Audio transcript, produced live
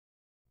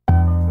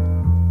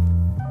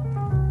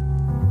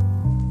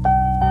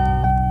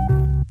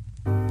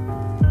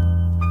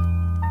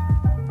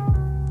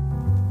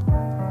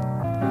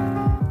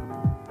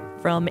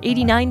from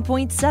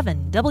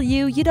 89.7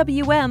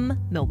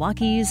 WUWM,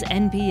 Milwaukee's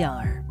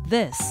NPR.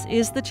 This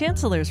is the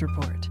Chancellor's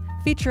Report,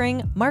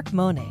 featuring Mark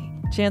Monet,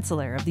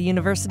 Chancellor of the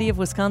University of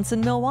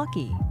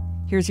Wisconsin-Milwaukee.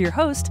 Here's your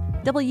host,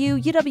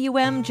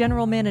 WUWM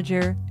General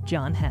Manager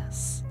John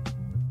Hess.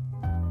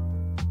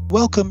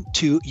 Welcome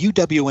to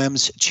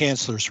UWM's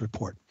Chancellor's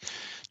Report.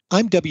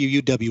 I'm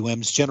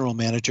WUWM's General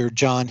Manager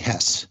John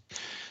Hess.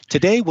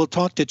 Today, we'll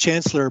talk to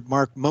Chancellor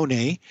Mark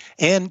Monet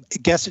and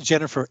guest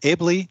Jennifer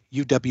Aebele,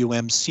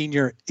 UWM's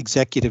Senior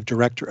Executive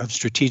Director of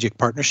Strategic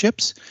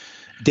Partnerships,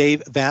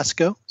 Dave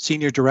Vasco,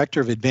 Senior Director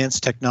of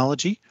Advanced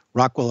Technology,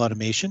 Rockwell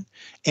Automation,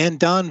 and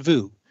Don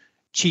Vu,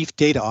 Chief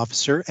Data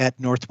Officer at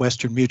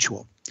Northwestern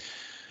Mutual.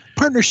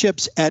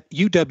 Partnerships at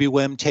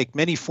UWM take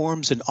many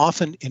forms and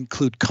often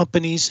include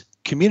companies,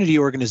 community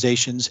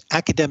organizations,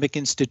 academic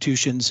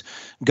institutions,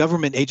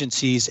 government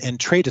agencies, and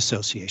trade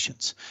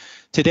associations.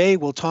 Today,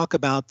 we'll talk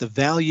about the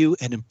value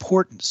and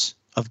importance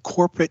of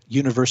corporate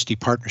university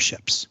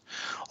partnerships.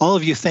 All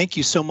of you, thank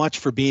you so much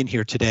for being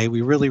here today.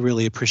 We really,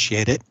 really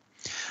appreciate it.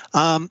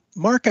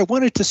 Mark, I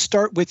wanted to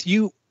start with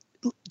you.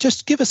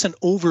 Just give us an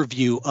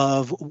overview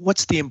of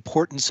what's the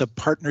importance of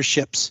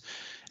partnerships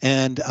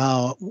and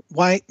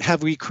why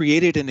have we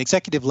created an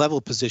executive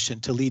level position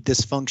to lead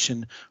this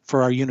function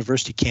for our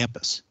university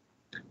campus?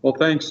 Well,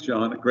 thanks,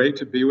 John. Great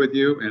to be with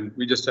you. And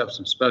we just have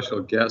some special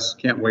guests.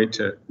 Can't wait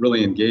to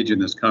really engage in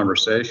this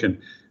conversation.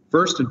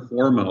 First and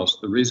foremost,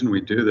 the reason we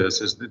do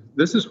this is that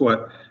this is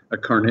what a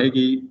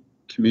Carnegie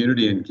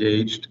community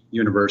engaged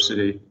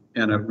university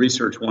and a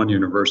Research One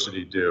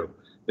university do.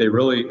 They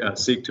really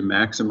seek to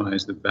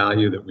maximize the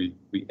value that we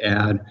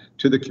add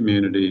to the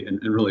community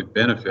and really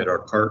benefit our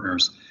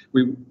partners.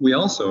 We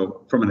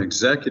also, from an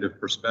executive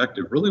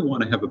perspective, really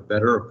want to have a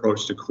better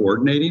approach to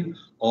coordinating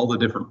all the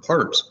different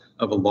parts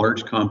of a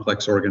large,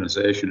 complex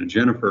organization. And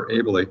Jennifer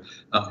Aebele,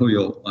 who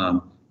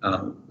you'll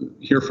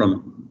hear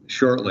from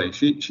shortly,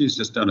 she's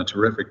just done a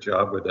terrific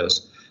job with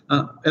this.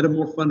 At a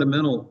more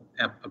fundamental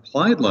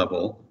applied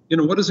level,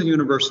 what does a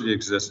university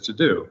exist to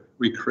do?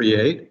 We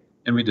create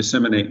and we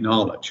disseminate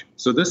knowledge.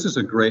 So this is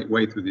a great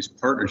way through these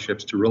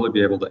partnerships to really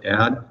be able to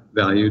add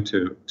value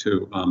to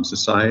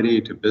society,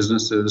 to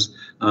businesses,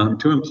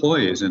 to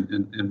employees,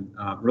 and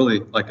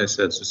really, like I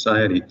said,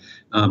 society.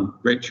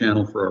 Great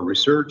channel for our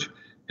research.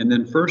 And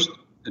then first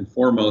and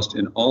foremost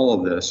in all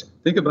of this,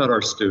 think about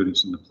our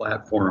students and the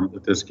platform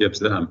that this gives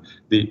them,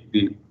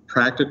 the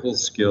practical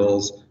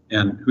skills,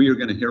 and who you're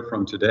going to hear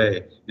from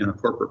today in our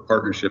corporate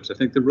partnerships. I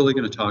think they're really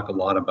going to talk a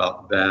lot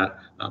about that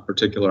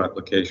particular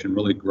application,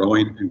 really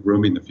growing and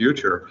grooming the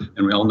future.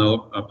 And we all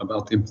know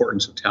about the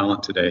importance of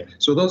talent today.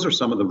 So those are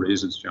some of the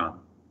reasons, John.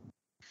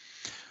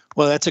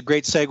 Well, that's a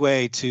great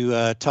segue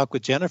to talk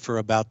with Jennifer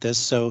about this.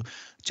 So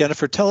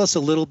Jennifer, tell us a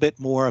little bit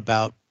more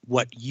about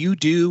what you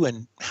do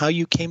and how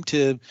you came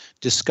to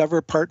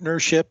discover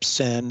partnerships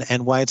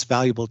and why it's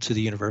valuable to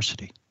the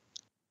university.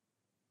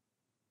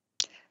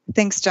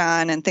 Thanks,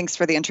 John, and thanks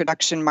for the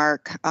introduction,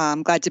 Mark.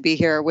 I'm glad to be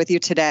here with you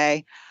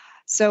today.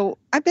 So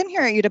I've been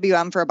here at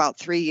UWM for about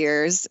 3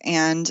 years,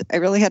 and I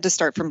really had to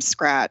start from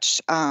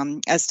scratch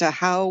as to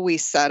how we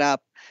set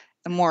up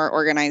a more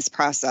organized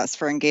process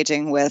for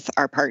engaging with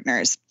our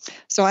partners.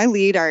 So I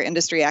lead our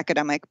industry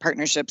academic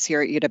partnerships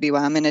here at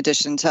UWM in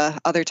addition to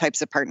other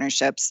types of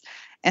partnerships.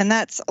 And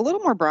that's a little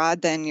more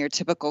broad than your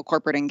typical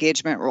corporate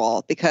engagement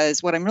role,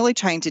 because what I'm really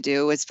trying to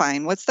do is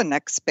find what's the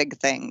next big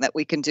thing that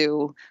we can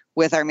do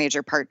with our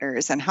major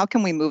partners and how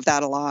can we move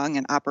that along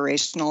and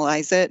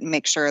operationalize it and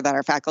make sure that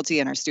our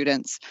faculty and our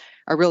students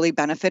are really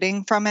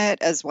benefiting from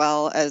it, as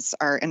well as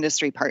our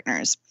industry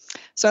partners.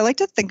 So I like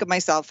to think of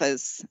myself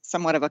as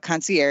somewhat of a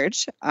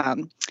concierge,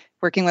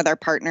 working with our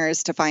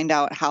partners to find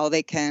out how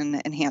they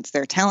can enhance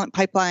their talent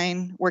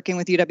pipeline, working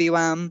with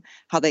UWM,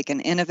 how they can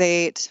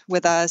innovate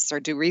with us or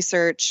do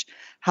research,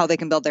 how they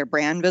can build their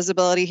brand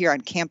visibility here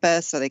on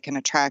campus so they can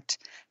attract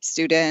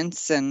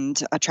students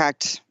and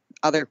attract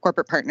other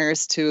corporate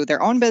partners to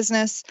their own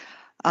business,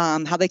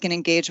 how they can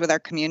engage with our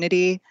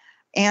community,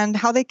 and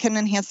how they can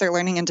enhance their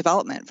learning and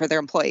development for their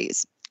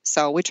employees.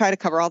 So we try to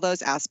cover all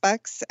those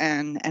aspects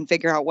and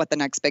figure out what the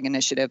next big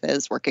initiative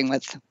is working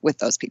with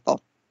those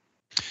people.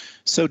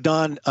 So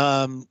Don,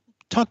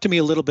 talk to me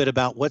a little bit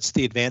about what's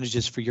the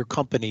advantages for your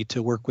company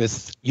to work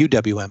with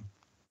UWM.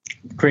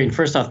 Great.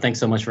 First off, thanks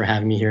so much for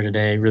having me here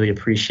today. Really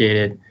appreciate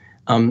it.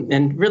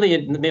 And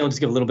really, maybe I'll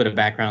just give a little bit of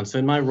background. So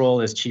in my role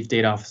as Chief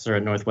Data Officer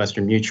at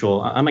Northwestern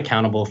Mutual, I'm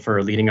accountable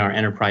for leading our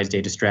enterprise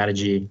data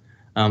strategy.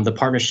 The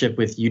partnership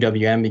with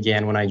UWM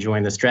began when I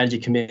joined the strategy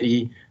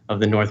committee of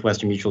the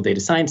Northwestern Mutual Data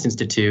Science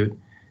Institute.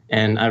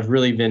 And I've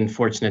really been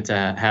fortunate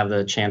to have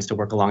the chance to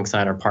work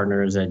alongside our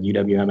partners at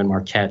UWM and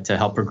Marquette to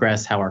help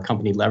progress how our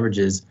company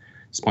leverages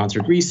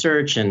sponsored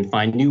research and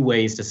find new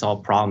ways to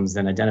solve problems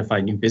and identify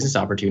new business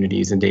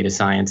opportunities in data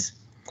science.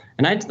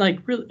 And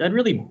I'd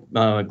really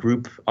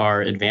group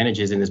our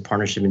advantages in this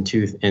partnership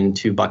in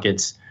two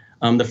buckets.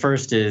 The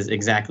first is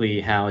exactly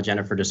how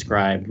Jennifer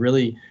described,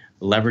 really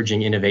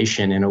leveraging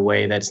innovation in a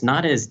way that's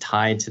not as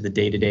tied to the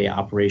day-to-day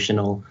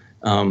operational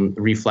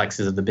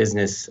reflexes of the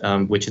business,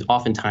 which is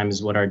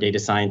oftentimes what our data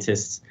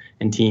scientists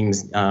and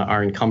teams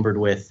are encumbered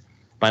with,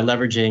 by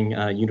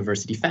leveraging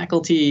university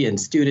faculty and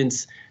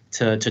students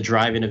to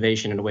drive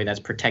innovation in a way that's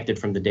protected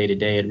from the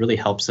day-to-day. It really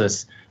helps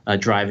us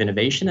drive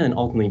innovation and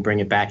ultimately bring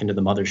it back into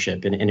the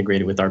mothership and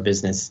integrate it with our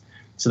business.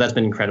 So that's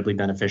been incredibly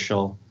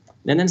beneficial.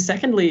 And then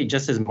secondly,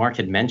 just as Mark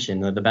had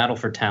mentioned, the battle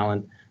for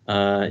talent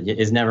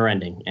is never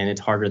ending, and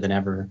it's harder than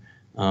ever,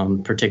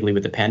 particularly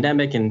with the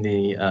pandemic and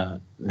the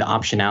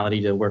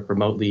optionality to work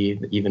remotely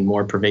even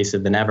more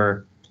pervasive than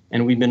ever.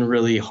 And we've been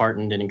really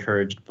heartened and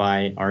encouraged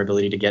by our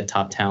ability to get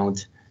top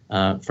talent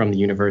from the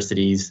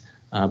universities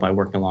by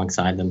working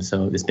alongside them.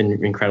 So it's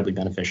been incredibly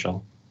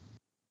beneficial.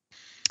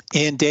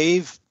 And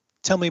Dave,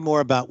 tell me more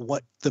about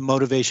what the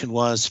motivation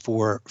was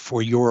for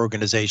your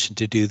organization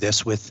to do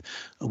this with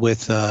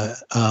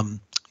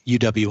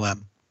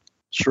UWM.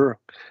 Sure.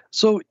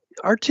 So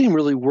our team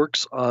really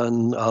works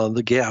on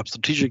the gaps,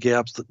 strategic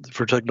gaps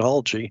for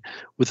technology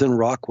within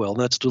Rockwell. And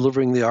that's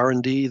delivering the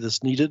R&D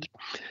that's needed.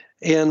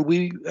 And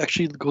we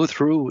actually go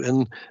through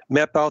and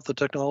map out the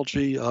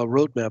technology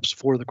roadmaps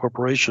for the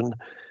corporation.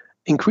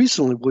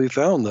 Increasingly, what we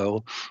found,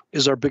 though,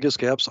 is our biggest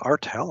gaps are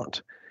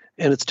talent.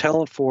 And it's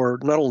talent for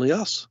not only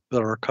us,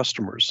 but our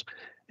customers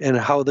and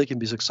how they can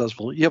be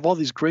successful. You have all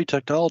these great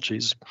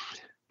technologies,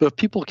 but if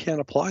people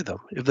can't apply them,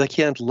 if they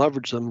can't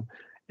leverage them,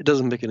 it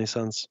doesn't make any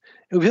sense.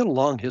 And we've had a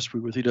long history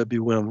with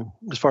UWM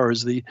as far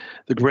as the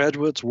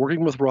graduates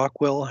working with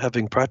Rockwell,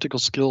 having practical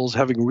skills,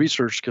 having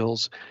research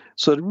skills.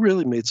 So it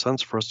really made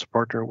sense for us to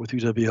partner with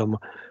UWM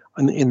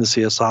in the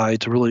CSI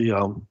to really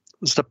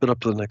step it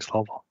up to the next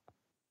level.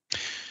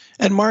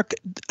 And Mark,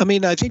 I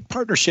mean, I think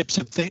partnerships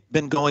have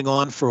been going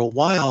on for a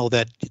while,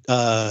 that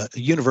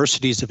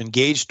universities have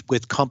engaged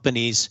with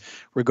companies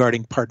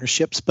regarding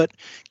partnerships. But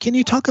can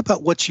you talk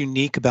about what's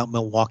unique about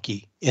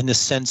Milwaukee in the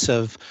sense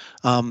of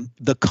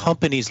the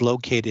companies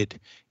located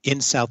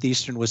in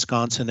southeastern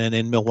Wisconsin and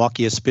in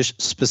Milwaukee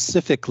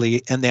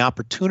specifically, and the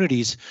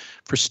opportunities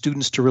for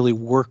students to really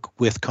work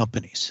with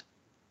companies?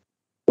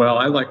 Well,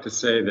 I like to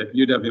say that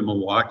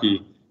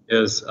UW-Milwaukee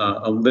is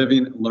a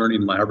living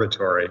learning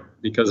laboratory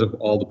because of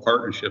all the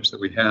partnerships that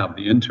we have,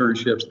 the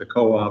internships, the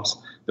co-ops,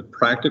 the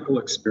practical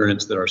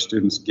experience that our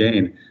students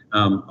gain.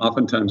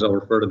 Oftentimes I'll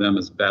refer to them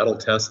as battle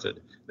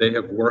tested. They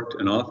have worked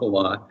an awful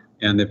lot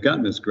and they've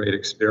gotten this great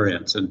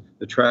experience. And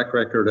the track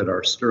record at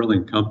our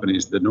sterling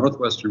companies, the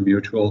Northwestern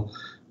Mutual,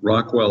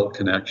 Rockwell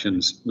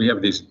connections, we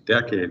have these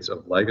decades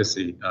of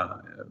legacy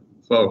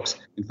folks.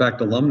 In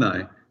fact,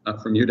 alumni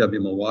from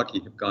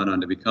UW-Milwaukee have gone on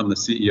to become the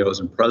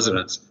CEOs and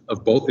presidents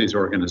of both these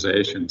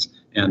organizations,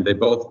 and they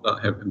both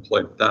have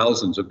employed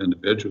thousands of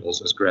individuals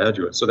as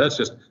graduates. So that's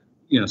just,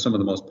 some of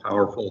the most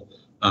powerful,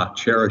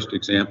 cherished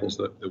examples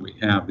that we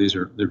have.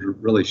 They're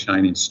really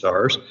shining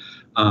stars.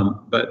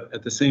 But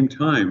at the same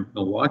time,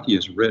 Milwaukee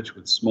is rich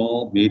with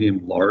small,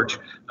 medium, large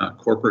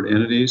corporate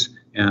entities,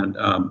 and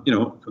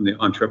from the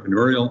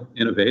entrepreneurial,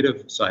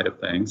 innovative side of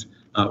things,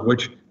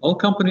 which all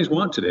companies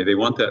want today. They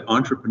want that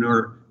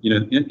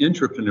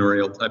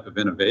entrepreneurial type of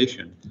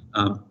innovation.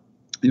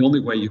 The only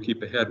way you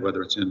keep ahead,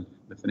 whether it's in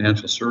the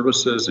financial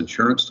services,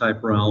 insurance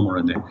type realm, or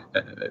in the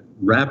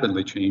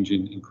rapidly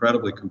changing,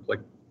 incredibly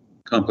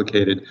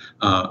complicated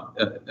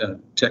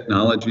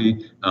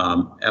technology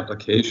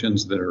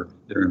applications that are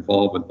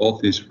involved with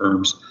both these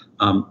firms.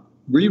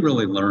 We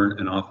really learn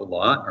an awful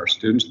lot. Our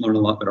students learn a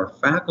lot, but our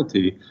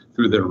faculty,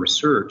 through their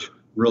research,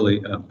 really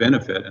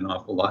benefit an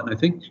awful lot, and I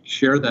think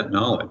share that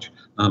knowledge.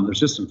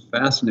 There's just some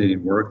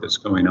fascinating work that's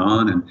going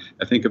on, and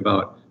I think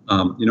about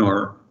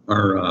our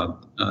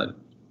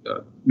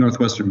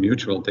Northwestern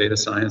Mutual Data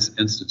Science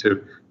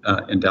Institute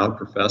endowed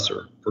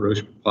professor,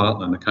 Parush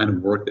Patlan, the kind of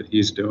work that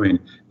he's doing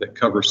that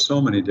covers so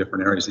many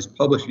different areas. He's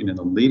publishing in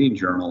the leading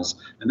journals,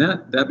 and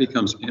that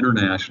becomes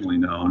internationally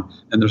known,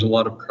 and there's a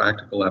lot of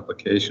practical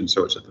application.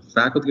 So it's at the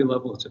faculty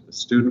level, it's at the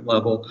student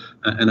level,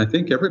 and I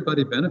think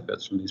everybody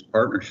benefits from these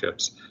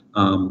partnerships.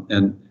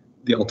 And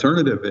the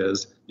alternative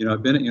is,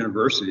 I've been at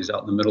universities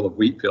out in the middle of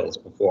wheat fields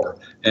before,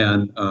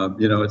 and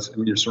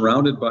you're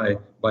surrounded by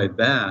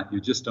that. You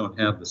just don't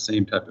have the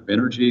same type of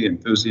energy,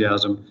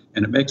 enthusiasm,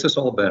 and it makes us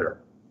all better.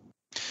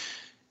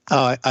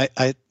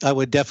 I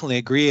would definitely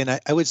agree, and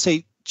I would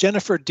say,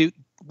 Jennifer,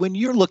 when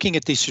you're looking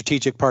at these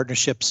strategic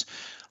partnerships,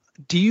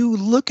 do you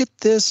look at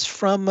this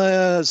from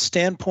a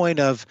standpoint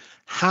of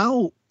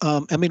how?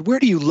 Where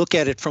do you look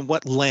at it from?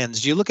 What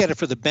lens? Do you look at it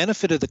for the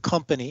benefit of the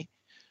company,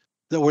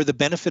 or the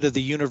benefit of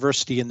the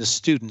university and the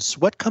students?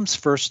 What comes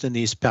first in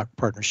these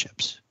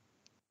partnerships?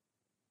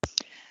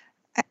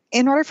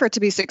 In order for it to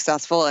be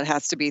successful, it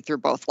has to be through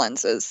both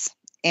lenses.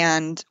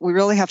 And we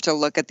really have to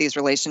look at these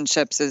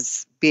relationships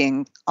as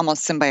being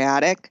almost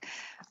symbiotic,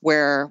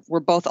 where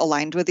we're both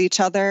aligned with each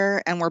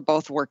other and we're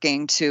both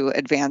working to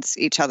advance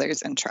each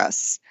other's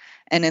interests.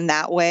 And in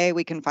that way,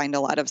 we can find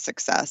a lot of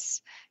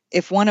success.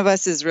 If one of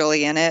us is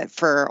really in it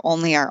for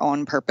only our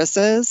own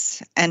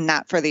purposes and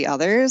not for the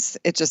others,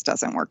 it just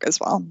doesn't work as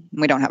well.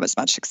 We don't have as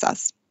much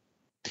success.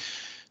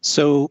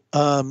 So,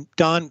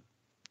 Don,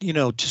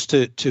 just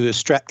to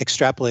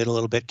extrapolate a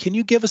little bit, can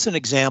you give us an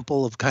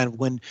example of kind of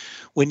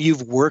when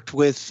you've worked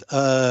with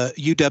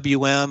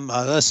UWM,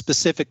 a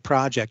specific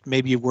project,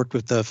 maybe you've worked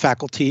with the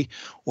faculty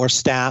or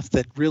staff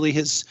that really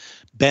has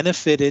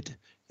benefited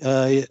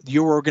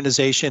your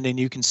organization and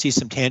you can see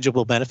some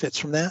tangible benefits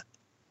from that?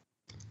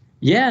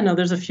 Yeah, no,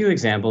 there's a few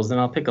examples, and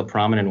I'll pick a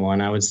prominent one.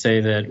 I would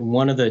say that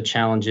one of the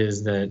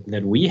challenges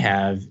that we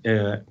have,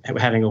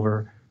 having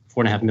over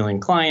 4.5 million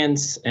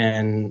clients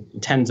and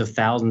tens of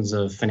thousands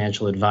of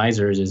financial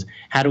advisors, is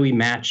how do we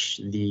match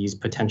these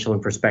potential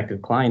and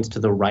prospective clients to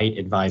the right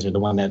advisor, the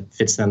one that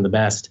fits them the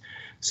best?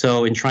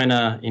 So in trying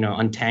to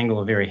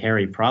untangle a very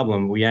hairy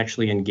problem, we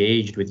actually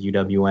engaged with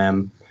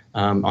UWM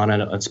on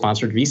a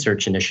sponsored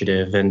research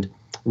initiative, and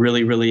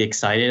really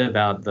excited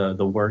about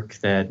the work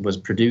that was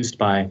produced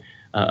by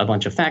a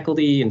bunch of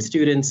faculty and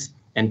students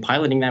and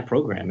piloting that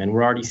program. And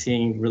we're already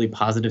seeing really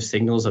positive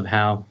signals of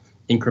how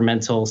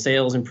incremental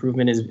sales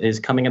improvement is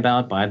coming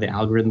about by the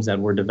algorithms that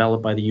were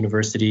developed by the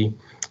university.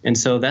 And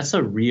so that's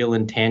a real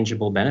and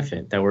tangible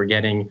benefit that we're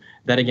getting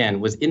that, again,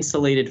 was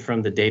insulated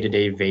from the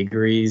day-to-day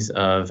vagaries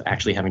of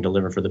actually having to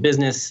deliver for the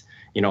business.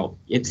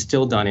 It's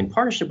still done in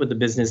partnership with the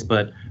business,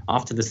 but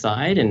off to the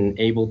side and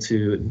able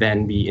to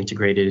then be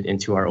integrated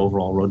into our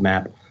overall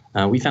roadmap.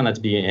 We found that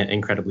to be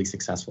incredibly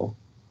successful.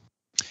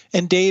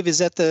 And Dave, is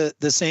that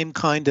the same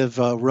kind of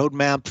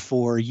roadmap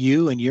for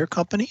you and your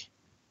company?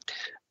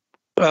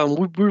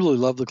 We really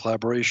love the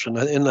collaboration,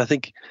 and I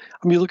think,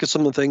 you look at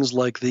some of the things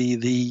like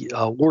the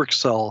work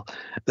cell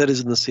that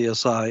is in the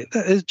CSI.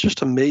 It's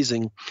just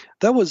amazing.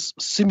 That was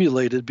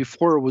simulated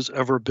before it was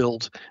ever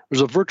built.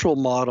 There's a virtual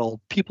model.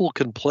 People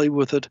can play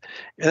with it,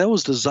 and that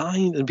was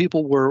designed, and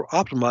people were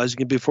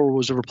optimizing it before it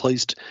was ever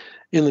placed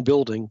in the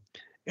building.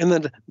 And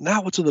then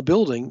now it's in the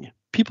building.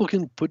 People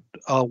can put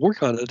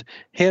work on it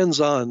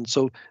hands-on,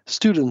 so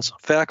students,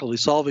 faculty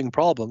solving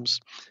problems,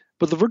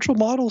 but the virtual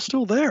model is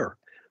still there.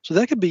 So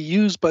that can be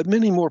used by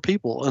many more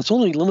people, and it's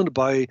only limited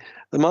by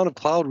the amount of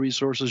cloud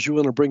resources you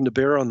want to bring to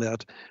bear on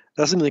that.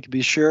 That's something that can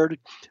be shared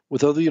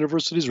with other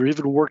universities or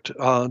even worked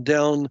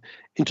down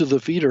into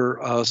the feeder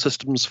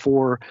systems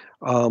for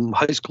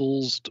high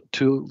schools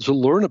to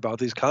learn about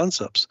these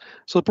concepts.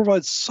 So it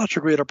provides such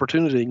a great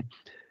opportunity.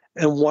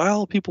 And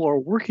while people are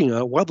working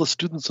on it, while the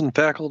students and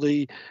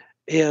faculty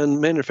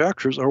and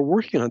manufacturers are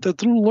working on it,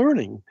 they're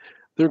learning.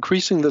 They're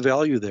increasing the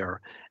value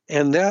there.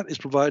 And that is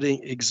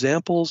providing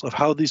examples of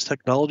how these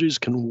technologies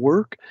can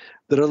work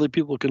that other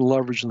people can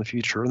leverage in the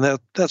future. And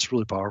that's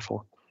really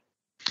powerful.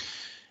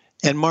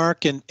 And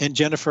Mark and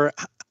Jennifer,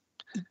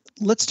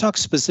 let's talk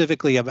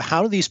specifically about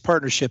how do these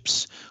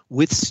partnerships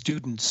with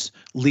students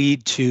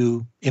lead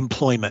to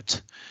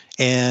employment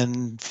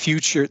and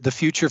the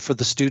future for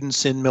the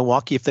students in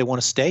Milwaukee if they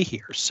want to stay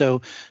here.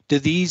 So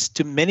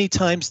many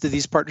times do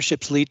these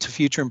partnerships lead to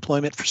future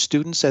employment for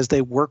students as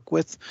they work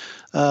with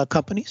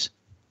companies?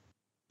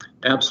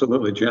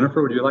 Absolutely.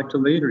 Jennifer, would you like to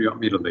lead or do you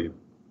want me to lead?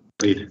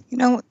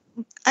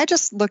 I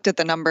just looked at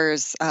the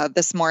numbers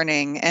this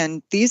morning,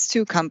 and these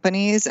two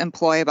companies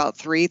employ about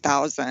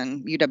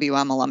 3,000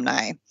 UWM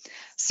alumni.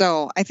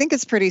 So I think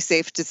it's pretty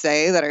safe to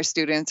say that our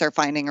students are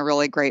finding a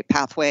really great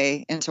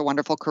pathway into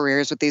wonderful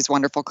careers with these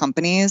wonderful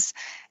companies.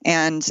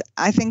 And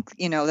I think,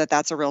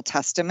 that's a real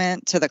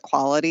testament to the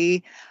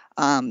quality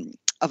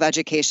of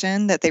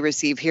education that they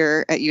receive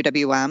here at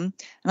UWM. And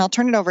I'll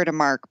turn it over to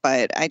Mark,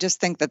 but I just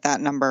think that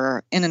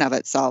number in and of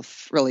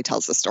itself really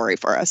tells the story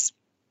for us.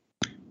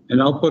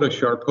 And I'll put a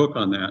sharp hook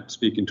on that,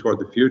 speaking toward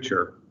the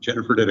future.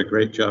 Jennifer did a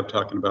great job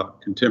talking about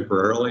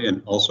contemporarily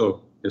and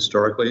also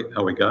historically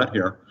how we got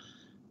here.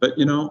 But,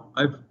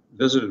 I've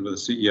visited with the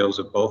CEOs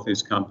of both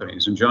these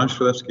companies, and John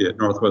Schlifsky at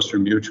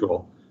Northwestern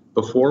Mutual,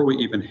 before we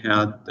even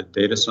had the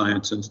Data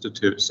Science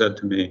Institute, said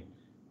to me,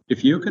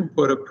 if you can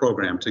put a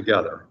program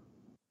together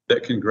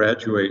that can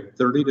graduate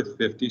 30 to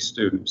 50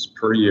 students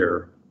per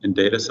year in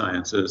data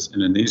sciences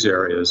and in these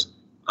areas,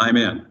 I'm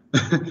in.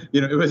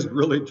 It was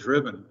really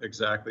driven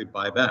exactly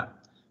by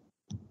that.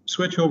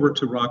 Switch over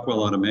to Rockwell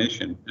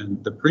Automation,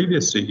 and the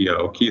previous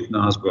CEO, Keith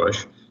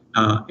Nosbush,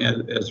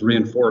 and as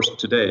reinforced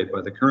today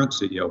by the current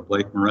CEO,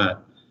 Blake Moret,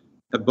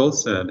 have both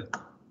said,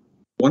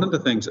 one of the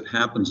things that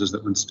happens is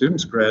that when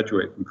students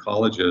graduate from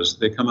colleges,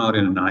 they come out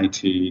in an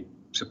IT,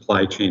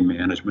 supply chain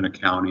management,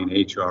 accounting,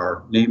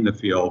 HR, name the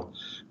field,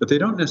 but they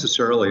don't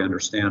necessarily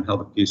understand how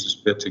the pieces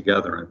fit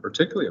together. And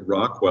particularly at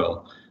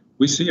Rockwell,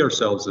 we see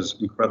ourselves as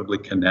incredibly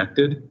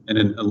connected, and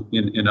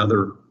in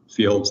other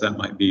fields that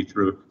might be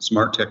through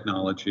smart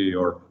technology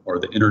or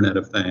the Internet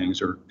of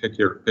Things, or pick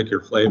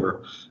your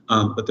flavor.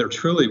 But they're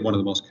truly one of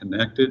the most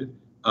connected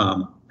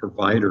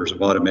providers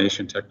of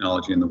automation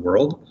technology in the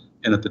world.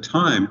 And at the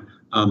time,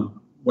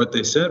 what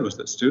they said was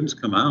that students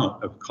come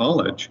out of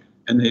college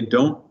and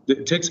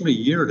it takes them a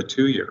year to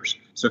 2 years.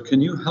 So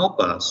can you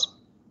help us?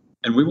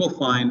 And we will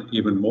find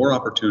even more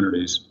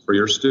opportunities for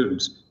your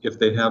students if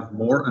they have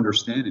more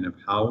understanding of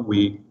how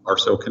we are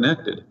so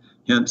connected.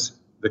 Hence,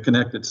 the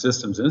Connected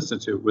Systems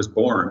Institute was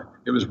born.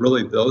 It was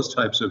really those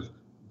types of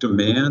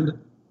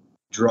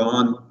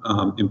demand-drawn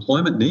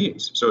employment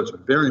needs. So it's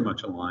very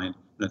much aligned,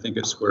 And I think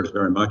it squares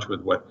very much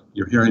with what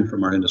you're hearing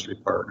from our industry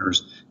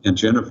partners and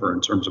Jennifer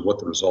in terms of what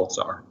the results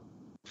are.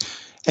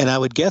 And I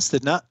would guess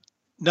that not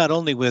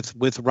only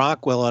with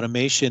Rockwell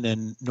Automation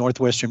and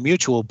Northwestern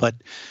Mutual, but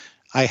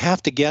I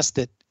have to guess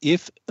that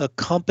if a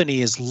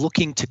company is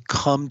looking to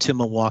come to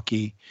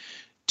Milwaukee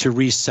to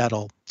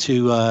resettle,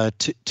 to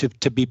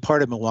be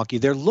part of Milwaukee,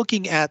 they're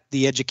looking at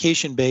the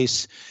education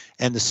base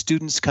and the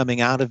students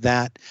coming out of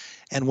that.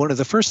 And one of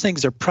the first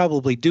things they're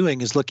probably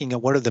doing is looking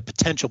at what are the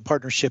potential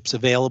partnerships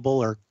available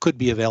or could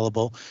be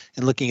available,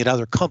 and looking at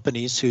other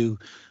companies who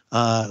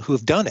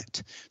have done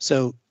it.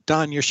 So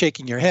Don, you're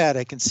shaking your head.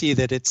 I can see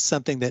that it's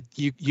something that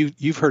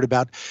you've heard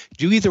about.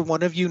 Do either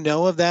one of you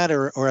know of that,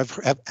 or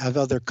have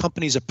other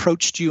companies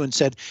approached you and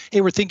said,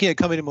 "Hey, we're thinking of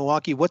coming to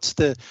Milwaukee. What's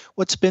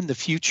been the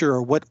future,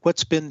 or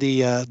what's been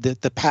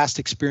the past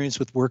experience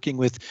with working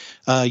with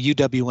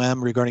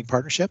UWM regarding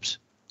partnerships?"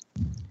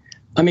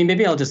 I mean,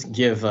 maybe I'll just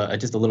give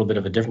just a little bit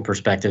of a different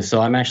perspective. So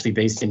I'm actually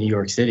based in New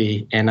York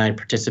City, and I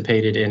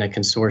participated in a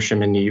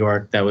consortium in New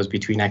York that was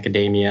between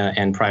academia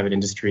and private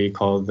industry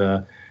called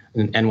the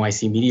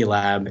NYC Media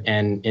Lab,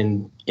 and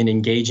in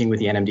engaging with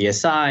the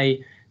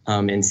NMDSI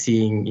and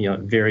seeing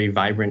very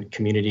vibrant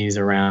communities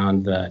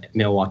around the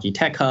Milwaukee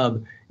Tech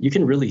Hub, you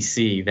can really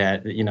see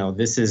that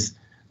this is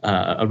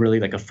a really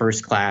like a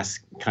first-class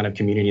kind of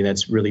community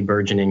that's really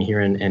burgeoning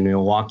here in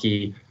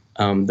Milwaukee.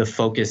 The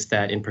focus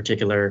that in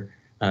particular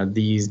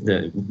the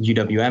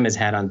UWM has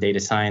had on data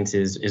science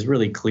is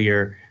really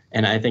clear.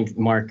 And I think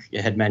Mark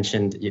had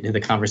mentioned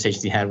the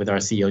conversations he had with our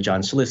CEO,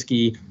 John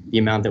Schliffsky, the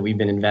amount that we've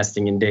been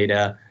investing in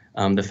data,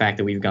 the fact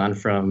that we've gone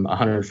from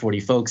 140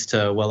 folks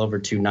to well over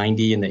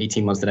 290 in the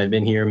 18 months that I've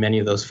been here, many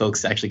of those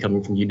folks actually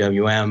coming from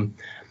UWM.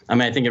 I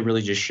mean, I think it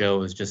really just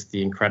shows just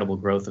the incredible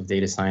growth of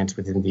data science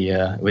within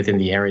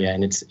the area,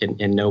 and it's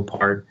in no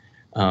part,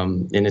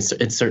 and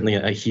it's certainly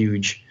a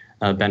huge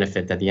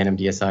benefit that the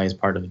NMDSI is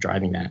part of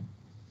driving that.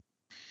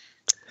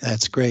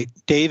 That's great.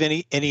 Dave,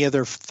 any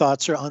other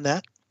thoughts on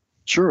that?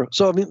 Sure.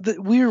 So, I mean,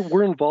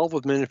 we're involved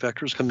with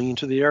manufacturers coming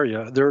into the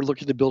area. They're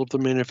looking to build up their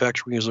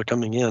manufacturing as they're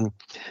coming in,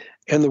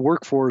 and the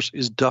workforce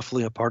is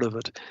definitely a part of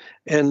it.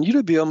 And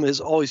UWM has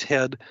always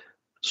had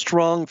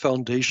strong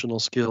foundational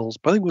skills.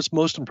 But I think what's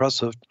most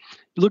impressive,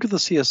 you look at the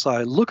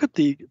CSI, look at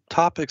the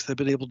topics they've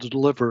been able to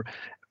deliver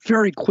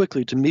very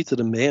quickly to meet the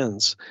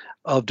demands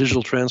of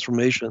digital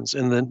transformations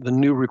and the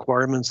new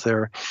requirements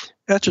there.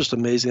 That's just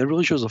amazing. It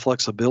really shows the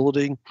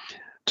flexibility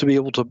to be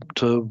able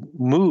to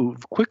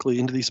move quickly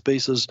into these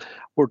spaces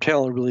where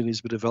talent really needs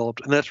to be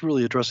developed. And that's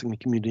really addressing the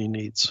community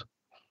needs.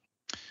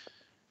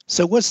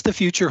 So what's the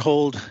future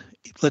hold,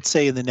 let's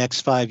say in the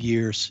next 5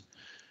 years,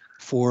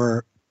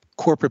 for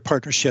corporate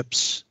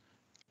partnerships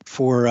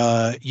for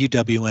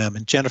UWM?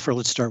 And Jennifer,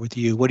 let's start with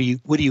you. What do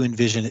you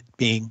envision it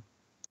being?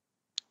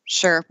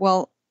 Sure.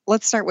 Well,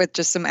 let's start with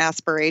just some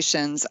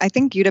aspirations. I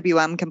think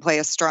UWM can play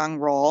a strong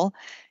role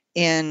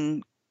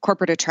in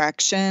corporate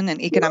attraction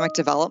and economic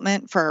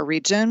development for our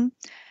region.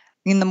 I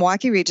mean, the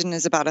Milwaukee region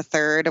is about a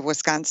third of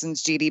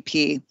Wisconsin's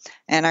GDP,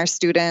 and our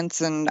students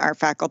and our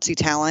faculty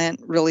talent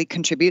really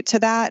contribute to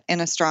that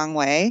in a strong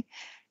way.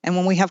 And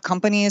when we have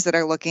companies that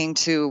are looking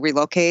to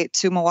relocate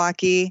to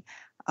Milwaukee,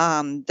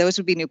 those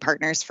would be new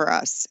partners for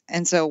us.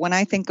 And so when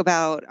I think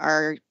about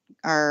our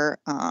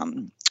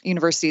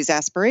university's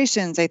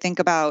aspirations, I think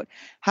about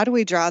how do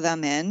we draw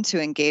them in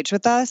to engage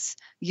with us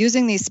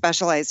using these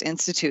specialized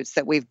institutes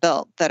that we've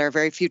built that are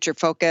very future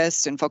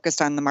focused and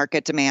focused on the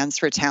market demands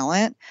for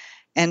talent,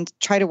 and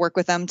try to work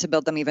with them to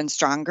build them even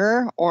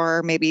stronger,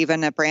 or maybe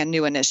even a brand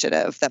new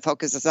initiative that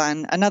focuses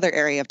on another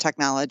area of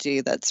technology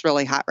that's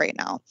really hot right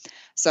now.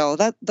 So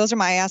those are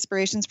my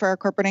aspirations for our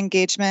corporate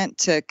engagement,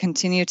 to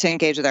continue to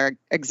engage with our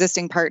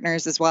existing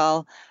partners as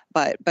well,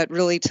 but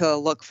really to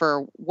look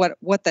for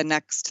what the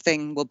next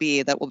thing will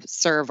be that will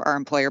serve our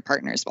employer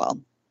partners well.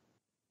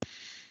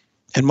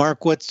 And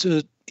Mark, what's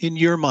in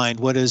your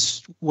mind?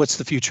 What's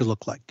the future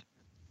look like?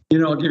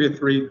 I'll give you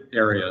 3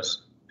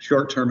 areas: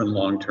 short-term and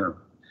long-term.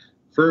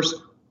 First,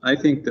 I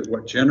think that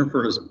what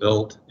Jennifer has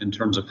built in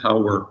terms of how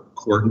we're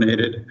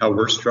coordinated, how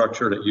we're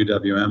structured at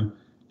UWM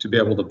to be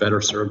able to better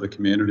serve the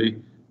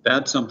community,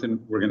 that's something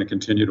we're going to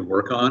continue to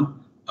work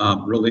on.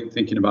 Really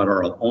thinking about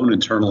our own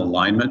internal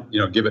alignment,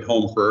 give it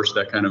home first,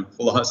 that kind of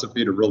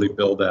philosophy to really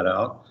build that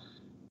out.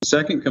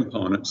 Second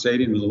component,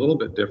 stating it a little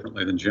bit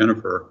differently than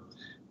Jennifer,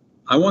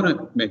 I want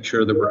to make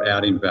sure that we're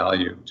adding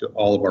value to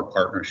all of our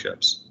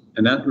partnerships.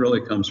 And that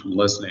really comes from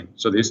listening.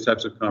 So these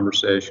types of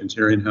conversations,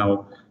 hearing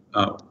how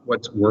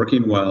what's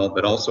working well,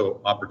 but also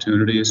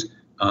opportunities,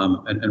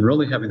 and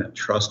really having that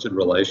trusted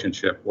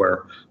relationship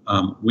where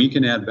we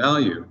can add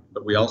value,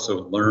 but we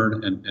also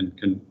learn and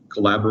can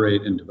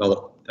collaborate and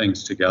develop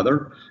things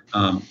together.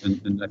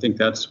 And I think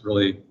that's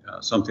really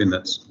something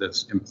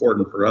that's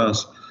important for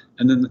us.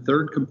 And then the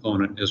third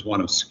component is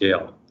one of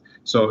scale.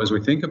 So as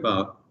we think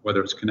about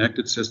whether it's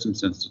Connected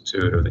Systems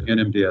Institute or the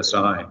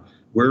NMDSI,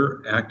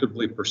 we're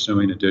actively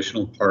pursuing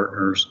additional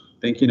partners,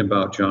 thinking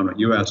about, John, what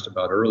you asked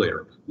about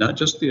earlier, not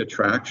just the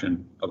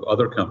attraction of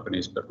other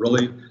companies, but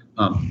really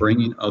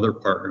bringing other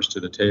partners to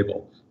the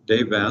table.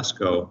 Dave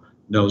Vasco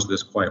knows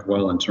this quite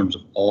well in terms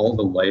of all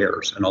the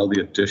layers and all the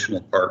additional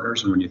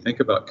partners. And when you think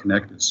about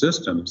connected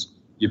systems,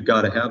 you've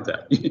got to have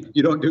that.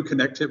 You don't do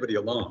connectivity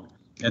alone.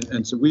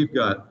 And so we've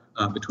got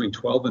between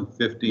 12 and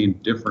 15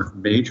 different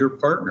major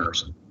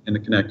partners in the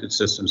Connected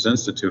Systems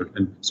Institute.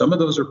 And some of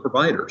those are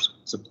providers,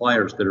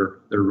 suppliers that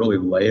are really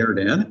layered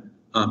in.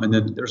 And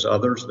then there's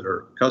others that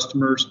are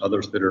customers,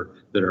 others that are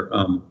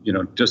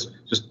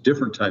just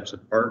different types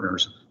of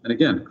partners. And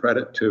again,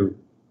 credit to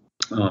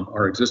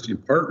our existing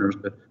partners,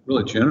 but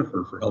really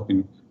Jennifer for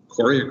helping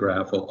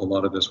choreograph a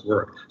lot of this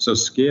work. So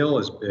scale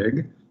is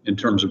big in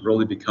terms of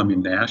really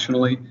becoming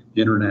nationally,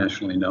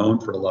 internationally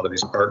known for a lot of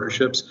these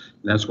partnerships.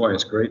 And that's why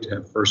it's great to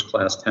have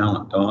first-class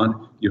talent.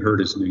 Don, you heard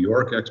his New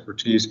York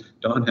expertise.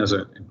 Don has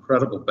an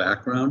incredible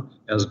background,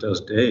 as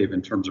does Dave,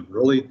 in terms of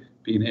really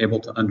being able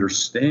to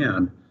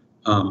understand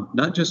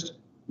not just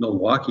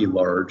Milwaukee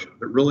large,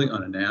 but really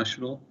on a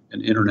national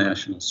and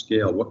international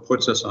scale, what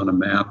puts us on a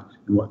map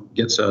and what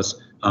gets us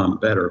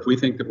better. If we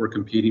think that we're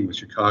competing with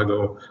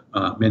Chicago,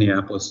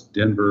 Minneapolis,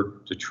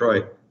 Denver,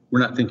 Detroit, we're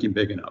not thinking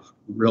big enough.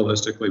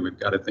 Realistically, we've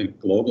got to think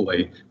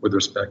globally with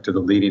respect to the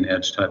leading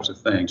edge types of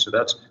things. So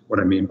that's what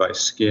I mean by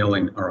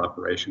scaling our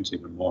operations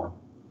even more.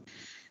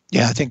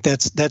 Yeah, I think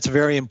that's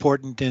very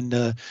important.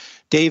 And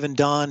Dave and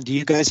Don, do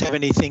you guys have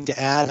anything to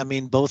add? I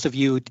mean, both of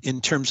you,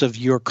 in terms of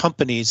your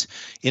companies,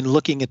 in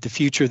looking at the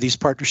future of these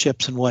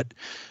partnerships and what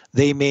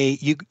they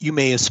you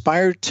may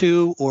aspire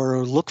to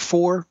or look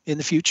for in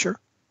the future?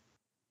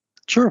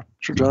 Sure,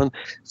 John.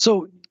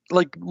 So,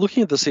 like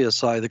looking at the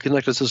CSI, the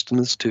Connected Systems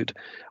Institute,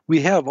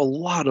 we have a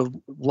lot of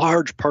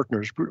large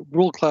partners,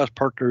 world-class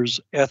partners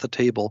at the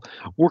table,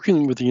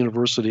 working with the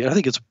university. I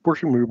think it's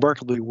working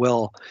remarkably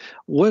well.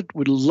 What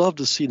we'd love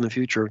to see in the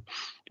future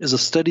is a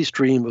steady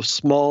stream of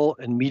small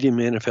and medium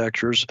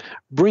manufacturers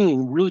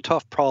bringing really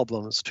tough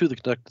problems to the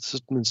Connected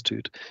Systems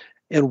Institute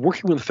and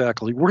working with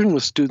faculty, working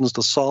with students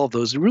to solve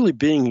those, and really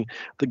being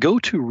the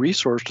go-to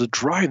resource to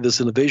drive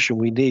this innovation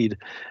we need.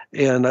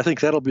 And I think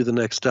that'll be the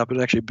next step in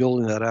actually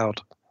building that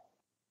out.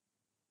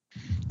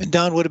 And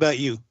Don, what about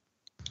you?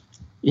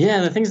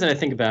 Yeah, the things that I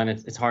think about, and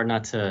it's hard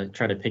not to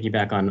try to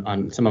piggyback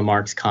on some of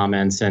Mark's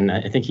comments. And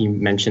I think he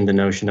mentioned the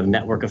notion of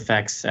network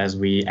effects as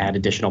we add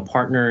additional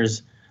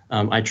partners.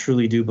 I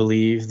truly do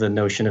believe the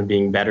notion of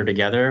being better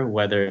together,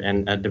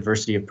 and a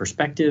diversity of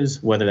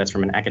perspectives, whether that's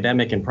from an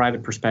academic and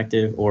private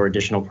perspective or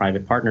additional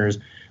private partners,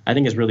 I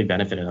think has really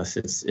benefited us.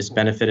 It's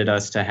benefited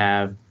us to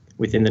have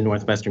within the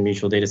Northwestern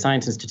Mutual Data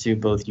Science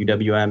Institute, both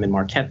UWM and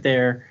Marquette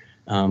there,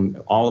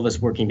 all of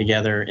us working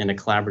together in a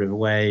collaborative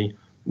way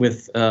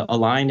with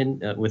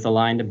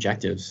aligned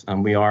objectives.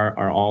 We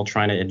are all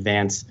trying to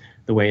advance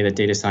the way that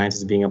data science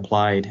is being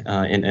applied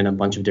in a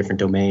bunch of different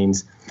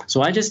domains.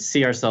 So I just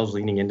see ourselves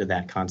leaning into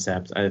that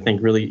concept. I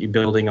think really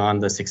building on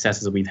the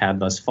successes that we've had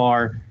thus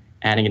far,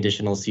 adding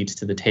additional seats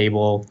to the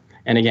table,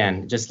 and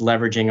again, just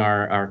leveraging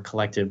our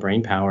collective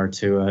brain power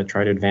to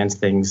try to advance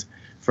things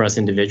for us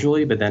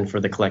individually, but then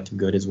for the collective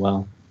good as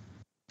well.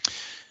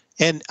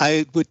 And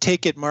I would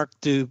take it, Mark,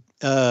 to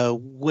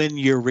when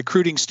you're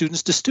recruiting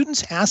students, do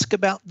students ask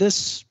about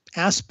this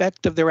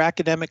aspect of their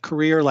academic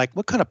career? Like,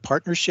 what kind of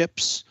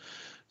partnerships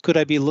could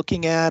I be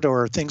looking at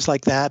or things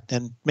like that?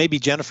 And maybe,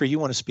 Jennifer, you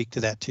want to speak to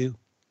that too.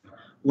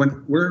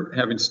 When we're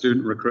having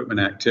student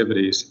recruitment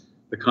activities,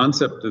 the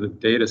concept of the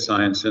Data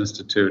Science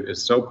Institute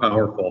is so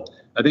powerful.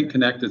 I think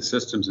Connected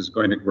Systems is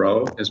going to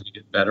grow as we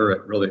get better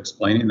at really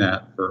explaining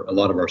that for a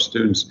lot of our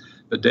students.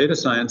 But data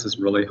science is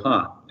really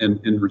hot.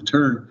 And in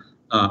return,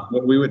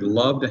 what we would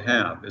love to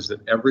have is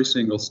that every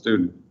single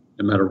student,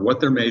 no matter what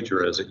their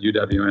major is at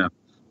UWM,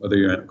 whether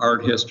you're in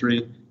art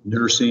history,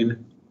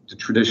 nursing, the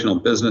traditional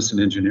business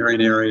and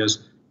engineering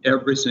areas,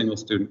 every single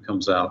student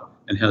comes out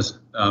and has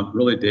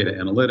really data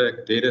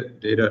analytic, data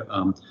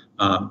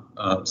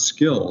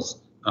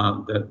skills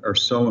that are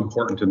so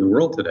important in the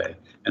world today.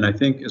 And I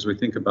think as we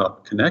think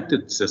about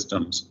connected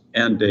systems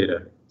and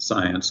data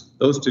science,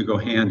 those two go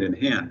hand in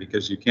hand,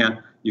 because you can't,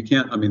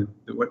 I mean,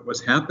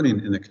 what's happening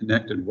in the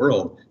connected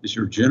world is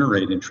you're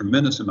generating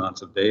tremendous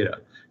amounts of data,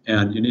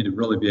 and you need to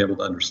really be able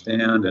to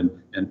understand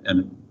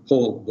and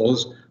pull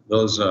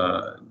those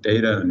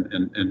data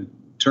and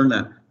turn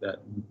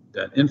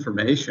that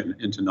information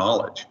into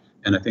knowledge.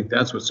 And I think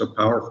that's what's so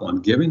powerful,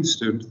 and giving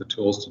students the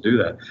tools to do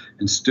that.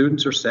 And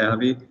students are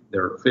savvy.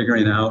 They're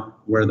figuring out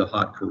where the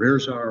hot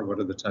careers are, what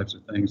are the types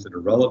of things that are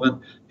relevant.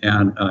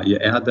 And you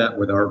add that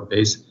with our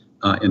base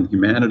in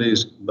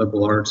humanities,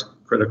 liberal arts,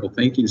 critical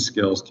thinking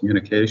skills,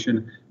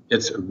 communication.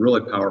 It's a really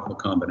powerful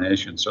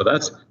combination. So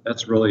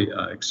that's really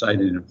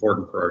exciting and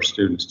important for our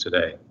students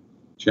today.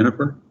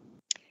 Jennifer?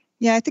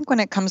 Yeah, I think when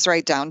it comes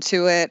right down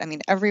to it, I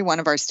mean, every one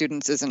of our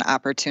students is an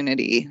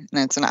opportunity,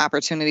 and it's an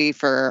opportunity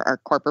for our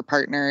corporate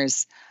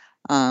partners,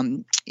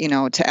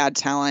 to add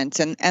talent.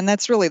 And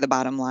that's really the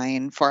bottom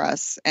line for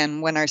us.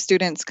 And when our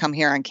students come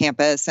here on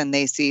campus and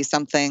they see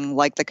something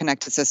like the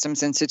Connected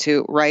Systems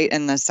Institute right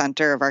in the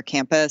center of our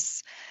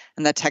campus,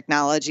 and the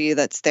technology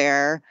that's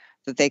there,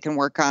 that they can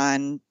work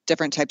on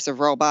different types of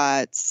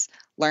robots,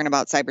 learn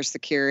about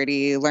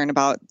cybersecurity, learn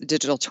about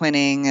digital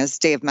twinning, as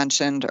Dave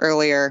mentioned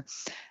earlier,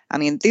 I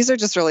mean, these are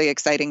just really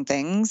exciting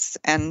things,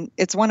 and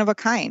it's one of a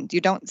kind.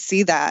 You don't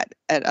see that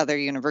at other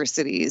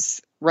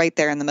universities right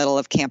there in the middle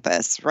of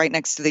campus, right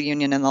next to the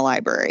union and the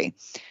library.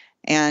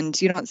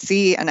 And you don't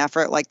see an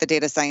effort like the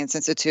Data Science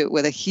Institute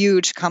with a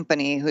huge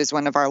company who's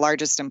one of our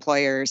largest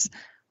employers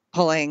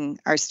pulling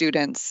our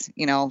students,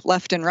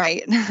 left and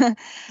right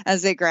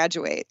as they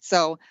graduate.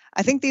 So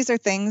I think these are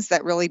things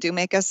that really do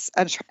make us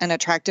an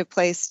attractive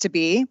place to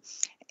be.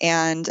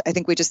 And I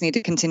think we just need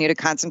to continue to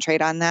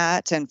concentrate on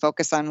that and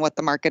focus on what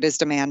the market is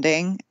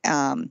demanding.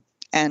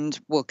 And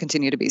we'll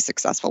continue to be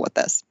successful with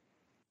this.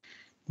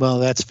 Well,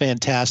 that's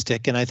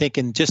fantastic. And I think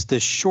in just the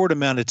short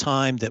amount of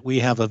time that we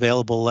have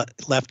available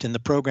left in the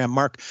program,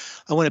 Mark,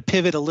 I want to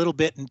pivot a little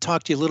bit and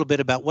talk to you a little bit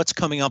about what's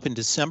coming up in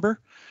December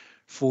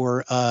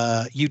for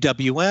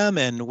UWM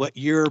and what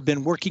you've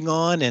been working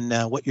on and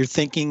what your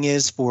thinking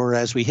is for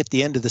as we hit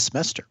the end of the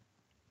semester.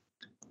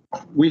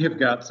 We have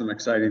got some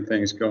exciting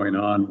things going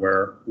on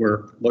where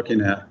we're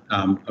looking at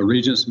a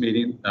Regents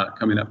meeting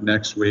coming up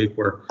next week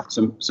where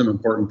some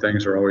important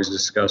things are always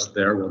discussed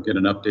there. We'll get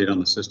an update on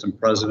the system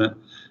president.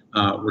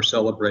 We're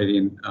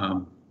celebrating,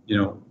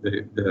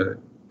 the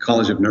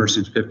College of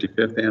Nursing's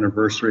 55th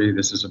anniversary.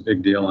 This is a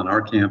big deal on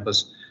our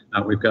campus.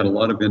 We've got a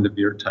lot of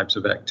end-of-year types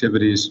of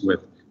activities with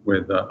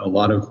a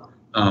lot of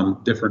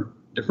different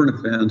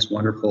events,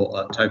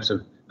 wonderful types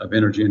of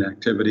energy and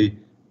activity.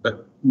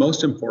 But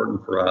most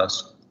important for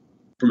us,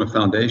 from a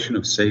foundation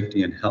of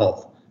safety and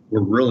health,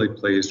 we're really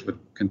pleased with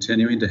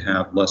continuing to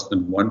have less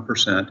than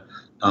 1%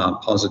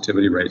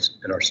 positivity rates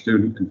at our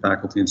student and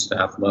faculty and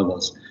staff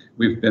levels.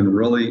 We've been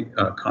really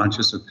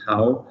conscious of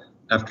how,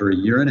 after a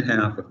year and a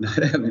half of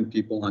not having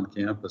people on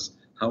campus,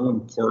 how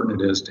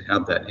important it is to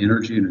have that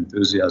energy and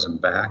enthusiasm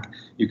back.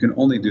 You can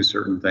only do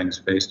certain things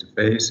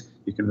face-to-face.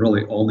 You can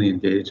really only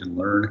engage and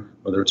learn,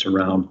 whether it's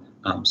around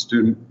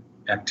student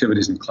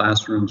activities in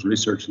classrooms,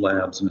 research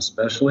labs, and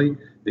especially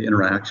the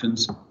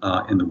interactions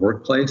in the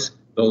workplace.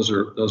 Those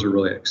are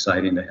really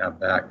exciting to have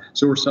back.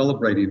 So we're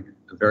celebrating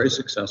a very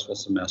successful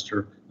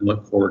semester and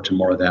look forward to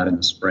more of that in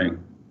the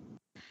spring.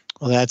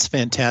 Well, that's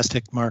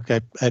fantastic, Mark.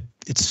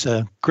 It's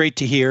great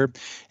to hear.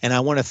 And I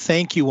want to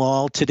thank you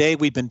all. Today,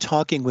 we've been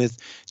talking with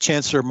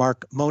Chancellor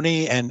Mark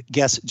Money and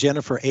guest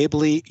Jennifer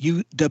Aebele,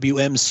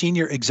 UWM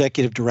Senior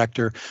Executive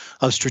Director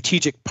of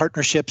Strategic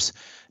Partnerships,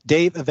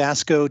 Dave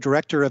Avasco,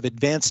 Director of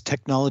Advanced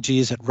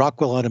Technologies at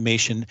Rockwell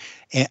Automation,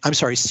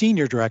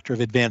 Senior Director of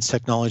Advanced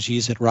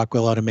Technologies at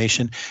Rockwell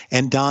Automation,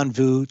 and Don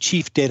Vu,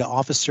 Chief Data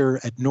Officer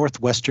at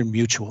Northwestern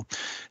Mutual.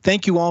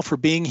 Thank you all for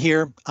being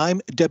here. I'm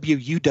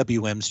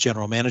WUWM's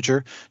General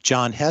Manager,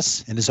 John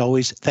Hess, and as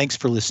always, thanks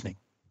for listening.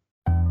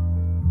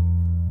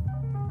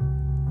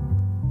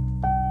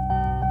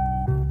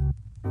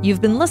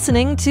 You've been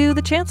listening to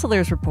The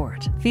Chancellor's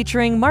Report,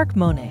 featuring Mark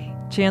Money,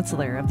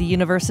 Chancellor of the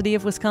University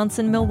of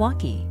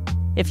Wisconsin-Milwaukee.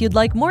 If you'd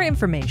like more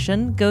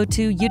information, go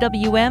to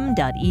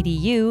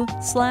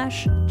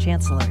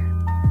uwm.edu/chancellor.